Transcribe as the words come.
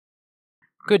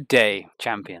Good day,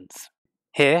 champions.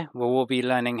 Here we will be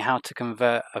learning how to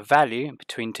convert a value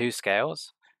between two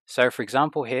scales. So for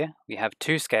example here we have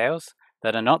two scales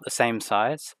that are not the same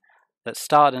size, that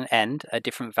start and end at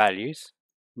different values,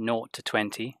 0 to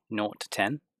 20, 0 to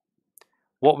 10.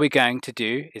 What we're going to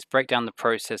do is break down the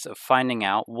process of finding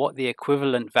out what the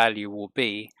equivalent value will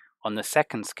be on the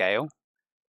second scale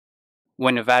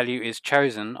when a value is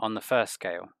chosen on the first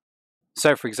scale.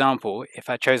 So for example, if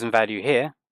our chosen value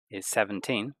here is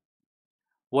 17,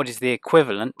 what is the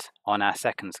equivalent on our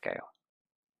second scale?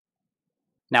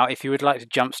 Now, if you would like to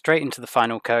jump straight into the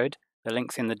final code, the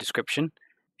link's in the description.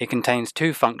 It contains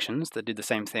two functions that do the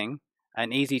same thing,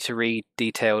 an easy to read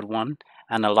detailed one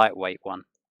and a lightweight one.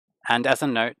 And as a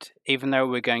note, even though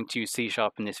we're going to use C#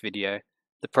 in this video,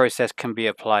 the process can be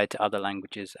applied to other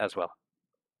languages as well.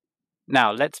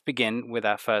 Now, let's begin with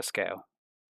our first scale.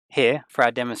 Here, for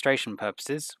our demonstration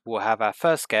purposes, we'll have our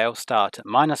first scale start at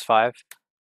 -5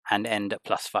 and end at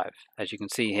 +5, as you can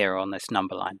see here on this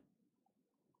number line.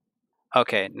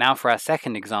 Okay, now for our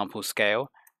second example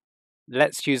scale,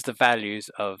 let's use the values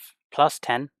of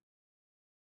 +10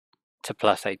 to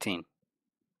 +18.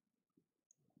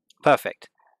 Perfect.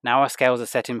 Now our scales are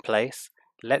set in place,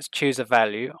 let's choose a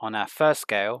value on our first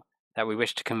scale that we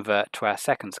wish to convert to our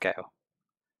second scale.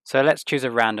 So let's choose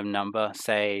a random number,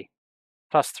 say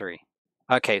 +3.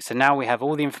 Okay, so now we have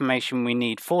all the information we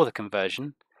need for the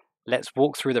conversion. Let's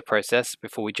walk through the process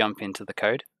before we jump into the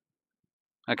code.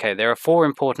 Okay, there are 4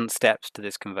 important steps to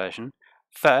this conversion.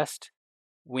 First,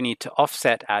 we need to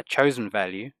offset our chosen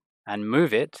value and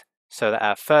move it so that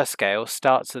our first scale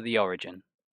starts at the origin.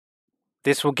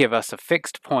 This will give us a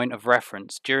fixed point of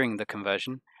reference during the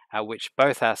conversion at which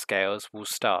both our scales will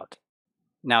start.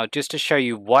 Now, just to show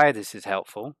you why this is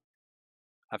helpful,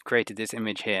 I've created this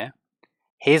image here.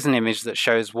 Here's an image that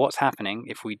shows what's happening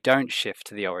if we don't shift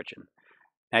to the origin.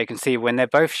 Now you can see when they're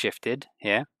both shifted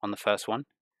here on the first one,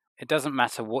 it doesn't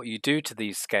matter what you do to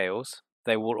these scales,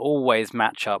 they will always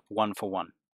match up 1 for 1.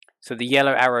 So the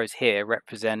yellow arrows here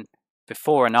represent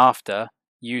before and after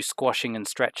you squashing and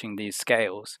stretching these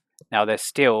scales. Now they're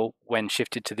still, when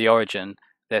shifted to the origin,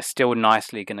 they're still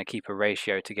nicely going to keep a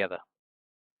ratio together.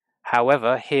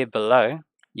 However, here below,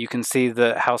 you can see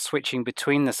that how switching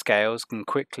between the scales can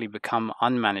quickly become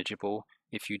unmanageable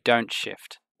if you don't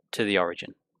shift to the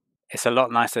origin. It's a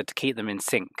lot nicer to keep them in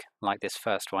sync, like this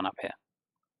first one up here.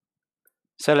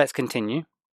 So let's continue.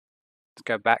 Let's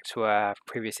go back to our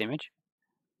previous image.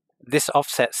 This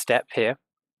offset step here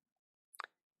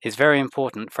is very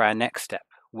important for our next step,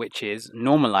 which is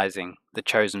normalizing the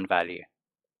chosen value.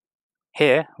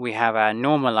 Here we have our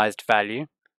normalized value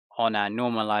on our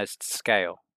normalized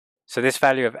scale. So this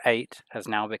value of 8 has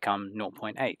now become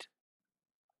 0.8.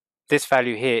 This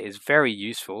value here is very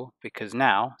useful because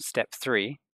now, step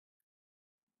 3,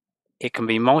 it can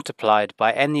be multiplied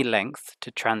by any length to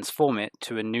transform it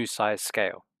to a new size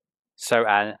scale. So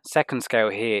our second scale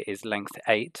here is length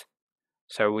 8.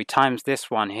 So we times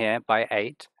this one here by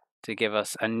 8 to give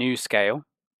us a new scale.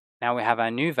 Now we have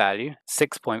our new value,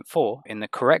 6.4, in the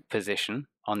correct position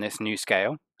on this new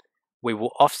scale. We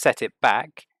will offset it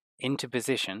back into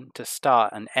position to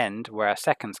start and end where our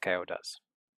second scale does.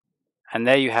 And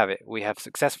there you have it. We have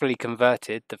successfully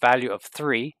converted the value of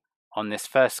 3 on this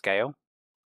first scale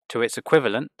to its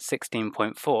equivalent,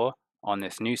 16.4, on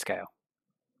this new scale.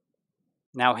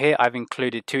 Now here I've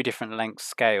included 2 different length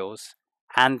scales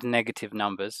and negative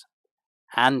numbers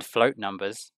and float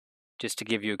numbers just to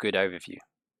give you a good overview.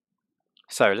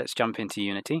 So let's jump into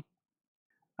Unity.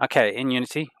 Okay, in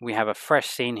Unity we have a fresh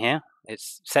scene here.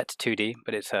 It's set to 2D,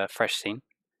 but it's a fresh scene.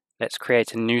 Let's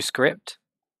create a new script.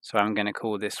 So I'm going to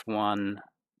call this one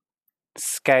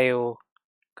Scale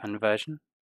Conversion.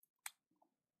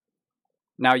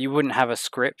 Now you wouldn't have a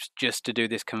script just to do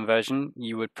this conversion,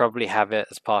 you would probably have it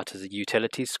as part of a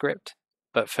utilities script,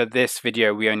 but for this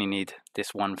video we only need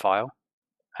this one file.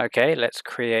 Okay, let's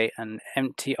create an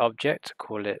empty object,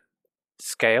 call it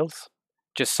scales,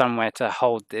 just somewhere to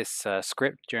hold this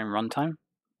script during runtime.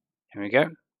 Here we go.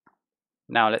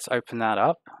 Now let's open that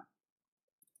up.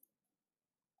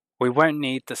 We won't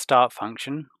need the start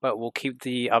function, but we'll keep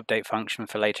the update function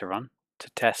for later on to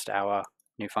test our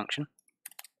new function.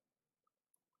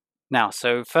 Now,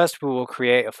 so first we will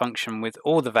create a function with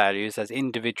all the values as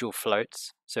individual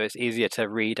floats, so it's easier to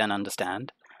read and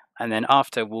understand. And then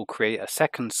after we'll create a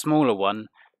second smaller one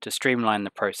to streamline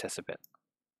the process a bit.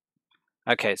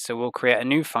 Okay, so we'll create a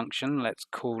new function, let's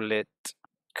call it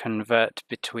convert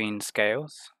between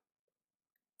scales.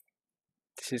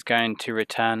 This is going to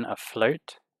return a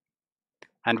float,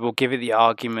 and we'll give it the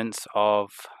arguments of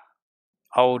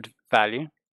old value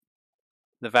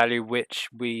the value which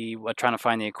we were trying to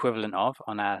find the equivalent of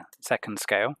on our second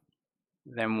scale.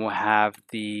 Then we'll have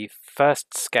the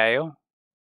first scale,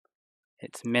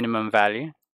 its minimum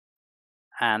value,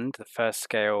 and the first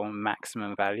scale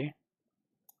maximum value.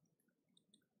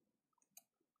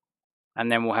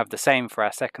 And then we'll have the same for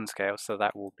our second scale, so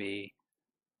that will be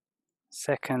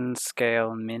second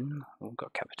scale min, all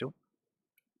got capital.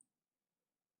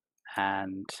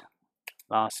 And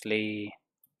lastly,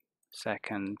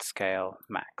 second scale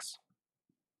max,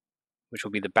 which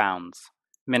will be the bounds,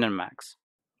 min and max.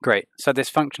 Great, so this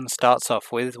function starts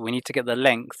off with, we need to get the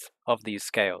length of these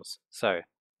scales. So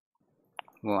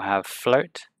we'll have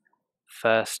float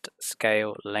first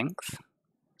scale length.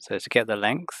 So to get the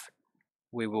length,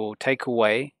 we will take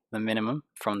away the minimum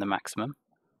from the maximum.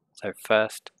 So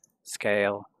first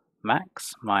scale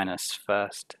max minus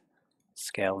first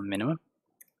scale minimum.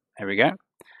 There we go.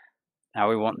 Now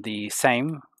we want the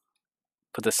same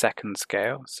for the second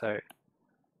scale. So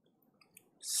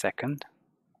second.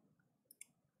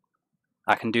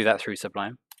 I can do that through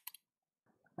Sublime.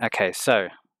 Okay, so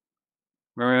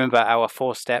remember our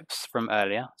 4 steps from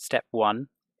earlier. Step 1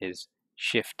 is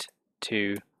shift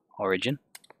to origin.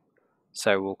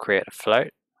 So we'll create a float.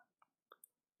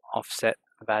 Offset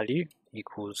value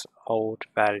equals old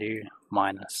value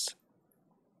minus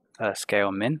first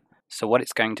scale min. So what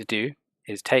it's going to do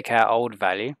is take our old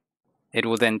value. It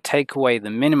will then take away the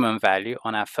minimum value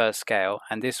on our first scale,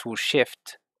 and this will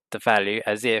shift the value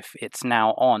as if it's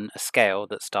now on a scale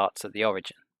that starts at the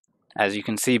origin, as you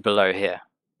can see below here.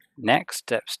 Next,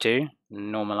 steps 2,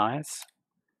 normalize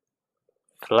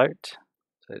float.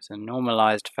 So it's a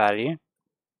normalized value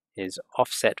is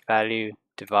offset value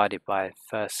divided by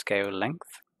first scale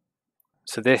length.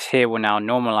 So this here will now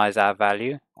normalize our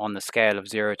value on the scale of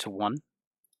 0 to 1.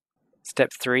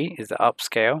 Step 3 is the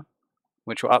upscale,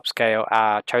 which will upscale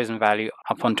our chosen value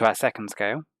up onto our second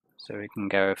scale. So we can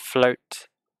go float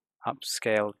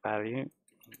upscaled value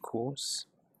equals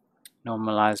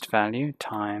normalized value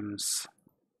times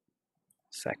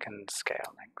second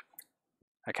scale length.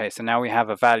 Okay, so now we have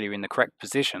a value in the correct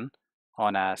position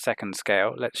on our second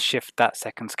scale. Let's shift that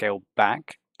second scale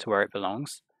back to where it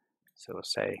belongs. So we'll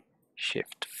say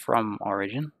shift from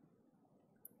origin.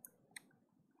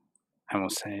 And we'll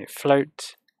say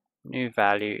float new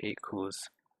value equals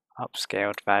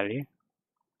upscaled value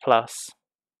plus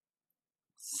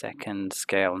second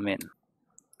scale min.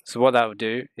 So what that will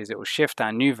do is it will shift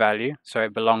our new value so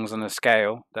it belongs on a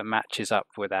scale that matches up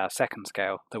with our second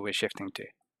scale that we're shifting to.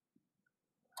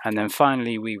 And then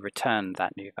finally we return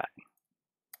that new value.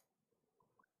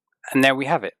 And there we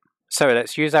have it. So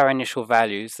let's use our initial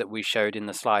values that we showed in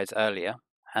the slides earlier,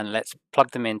 and let's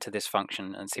plug them into this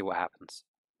function and see what happens.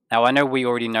 Now I know we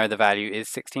already know the value is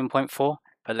 16.4,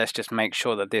 but let's just make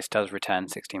sure that this does return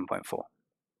 16.4.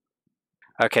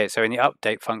 Okay, so in the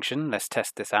update function, let's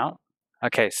test this out.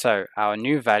 Okay, so our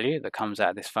new value that comes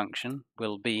out of this function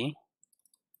will be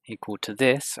equal to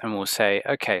this, and we'll say,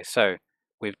 okay, so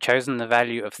we've chosen the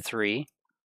value of 3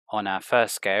 on our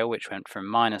first scale, which went from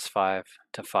 -5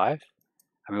 to 5,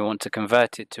 and we want to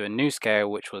convert it to a new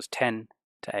scale, which was 10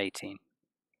 to 18.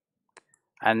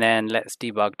 And then let's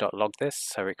debug.log this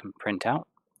so we can print out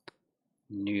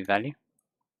new value.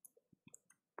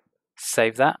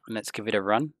 Save that, and let's give it a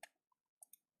run.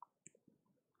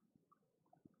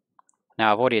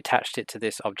 Now I've already attached it to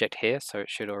this object here, so it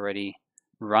should already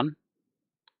run.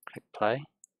 Click play.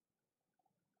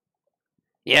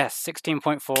 Yes,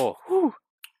 16.4. Woo!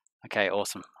 Okay,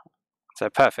 awesome. So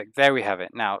perfect, there we have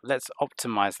it. Now let's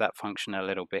optimize that function a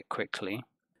little bit quickly.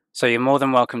 So you're more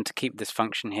than welcome to keep this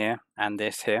function here and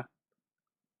this here.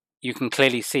 You can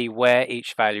clearly see where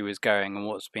each value is going and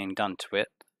what's being done to it.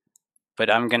 But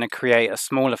I'm going to create a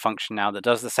smaller function now that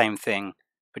does the same thing,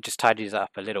 but just tidies it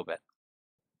up a little bit.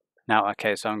 Now,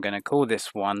 okay, so I'm going to call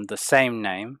this one the same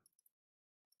name,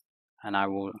 and I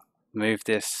will move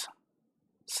this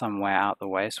somewhere out the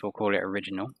way, so we'll call it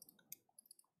original.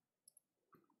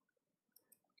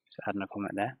 Just adding a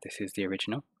comment there, this is the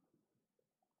original.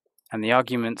 And the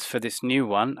arguments for this new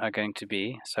one are going to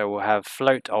be, so we'll have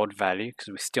float old value, because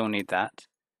we still need that.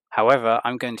 However,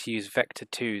 I'm going to use vector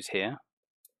 2's here,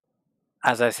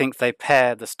 as I think they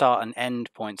pair the start and end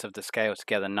points of the scale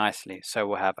together nicely. So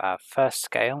we'll have our first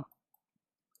scale,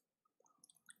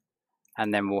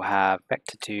 and then we'll have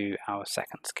vector 2 our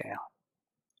second scale.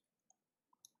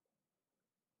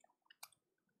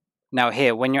 Now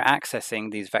here, when you're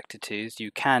accessing these vector 2's,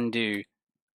 you can do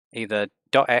either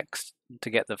 .x to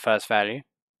get the first value,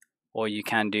 or you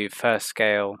can do first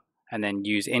scale and then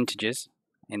use integers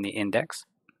in the index.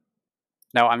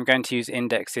 Now I'm going to use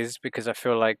indexes because I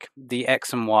feel like the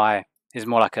x and y is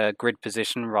more like a grid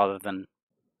position rather than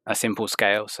a simple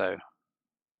scale, so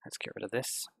let's get rid of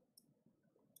this.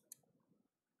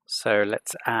 So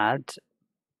let's add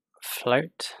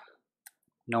float,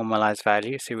 normalized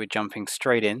value, so we're jumping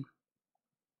straight in.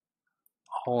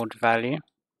 Old value,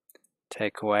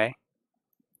 take away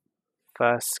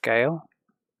first scale,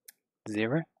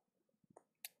 0,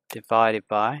 divided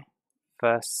by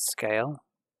first scale,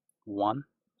 1,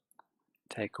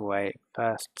 take away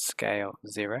first scale,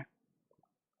 0.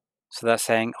 So that's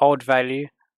saying old value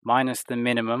minus the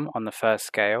minimum on the first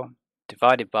scale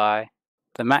divided by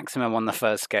the maximum on the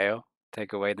first scale,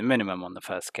 take away the minimum on the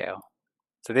first scale.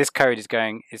 So this code is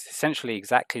essentially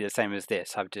exactly the same as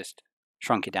this. I've just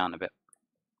shrunk it down a bit.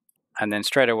 And then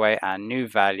straight away our new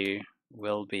value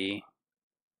will be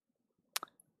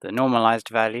the normalized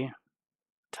value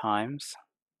times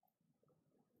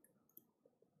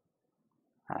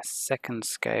our second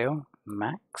scale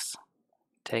max,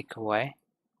 take away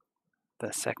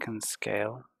the second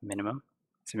scale minimum.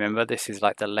 So remember, this is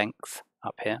like the length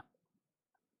up here.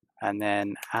 And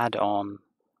then add on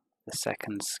the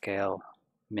second scale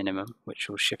minimum, which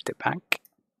will shift it back.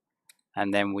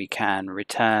 And then we can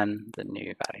return the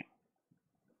new value.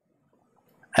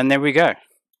 And there we go.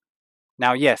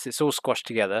 Now, yes, it's all squashed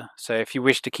together. So if you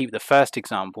wish to keep the first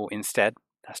example instead,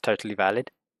 that's totally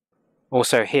valid.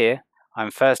 Also here,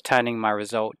 I'm first turning my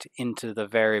result into the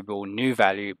variable new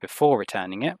value before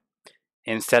returning it,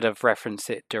 instead of reference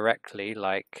it directly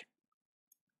like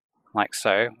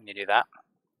so, when you do that.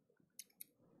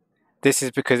 This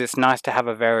is because it's nice to have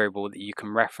a variable that you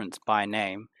can reference by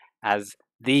name as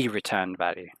the return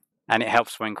value, and it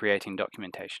helps when creating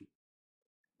documentation.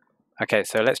 Okay,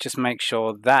 so let's just make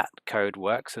sure that code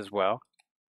works as well.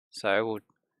 So we'll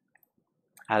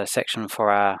add a section for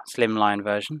our slimline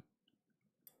version.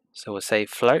 So we'll say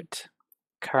float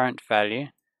current value.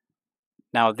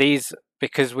 Now these,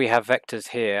 because we have vectors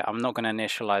here, I'm not going to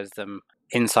initialize them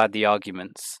inside the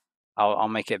arguments. I'll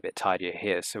make it a bit tidier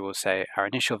here. So we'll say our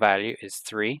initial value is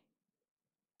 3.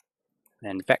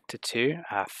 Then vector 2,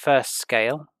 our first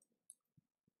scale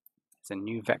is a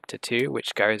new vector 2,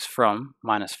 which goes from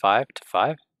 -5 to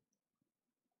 5.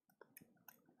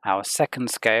 Our second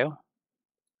scale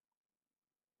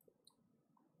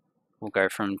will go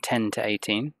from 10 to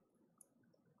 18.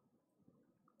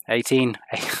 18.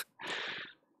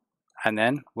 And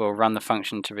then we'll run the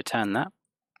function to return that.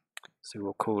 So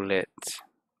we'll call it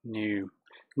new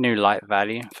light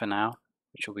value for now,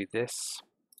 which will be this.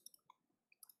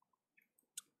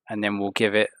 And then we'll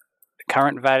give it the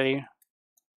current value,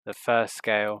 the first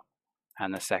scale,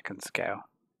 and the second scale.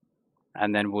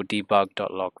 And then we'll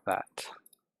debug.log that.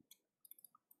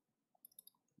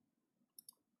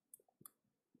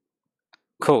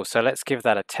 Cool, so let's give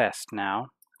that a test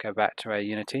now. Go back to our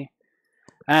Unity.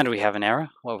 And we have an error.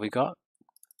 What have we got?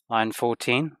 Line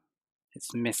 14.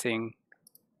 It's missing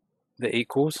the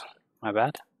equals. My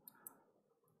bad.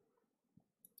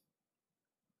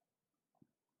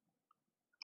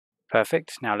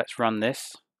 Perfect. Now let's run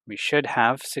this. We should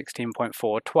have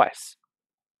 16.4 twice.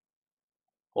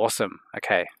 Awesome.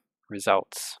 Okay,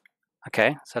 results.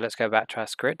 Okay, so let's go back to our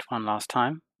script one last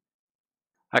time.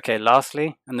 Okay,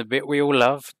 lastly, and the bit we all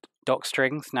love, doc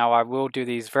strings. Now I will do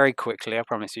these very quickly, I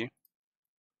promise you.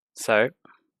 So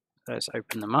let's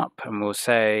open them up and we'll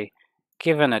say,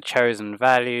 given a chosen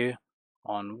value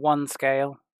on one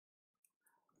scale,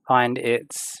 find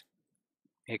its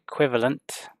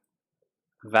equivalent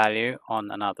value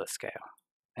on another scale.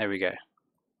 There we go.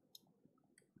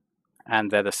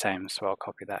 And they're the same, so I'll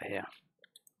copy that here.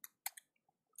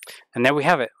 And there we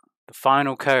have it, the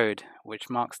final code, which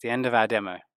marks the end of our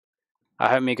demo. I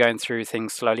hope me going through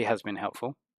things slowly has been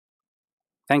helpful.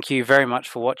 Thank you very much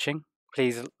for watching.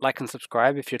 Please like and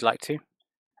subscribe if you'd like to,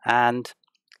 and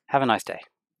have a nice day.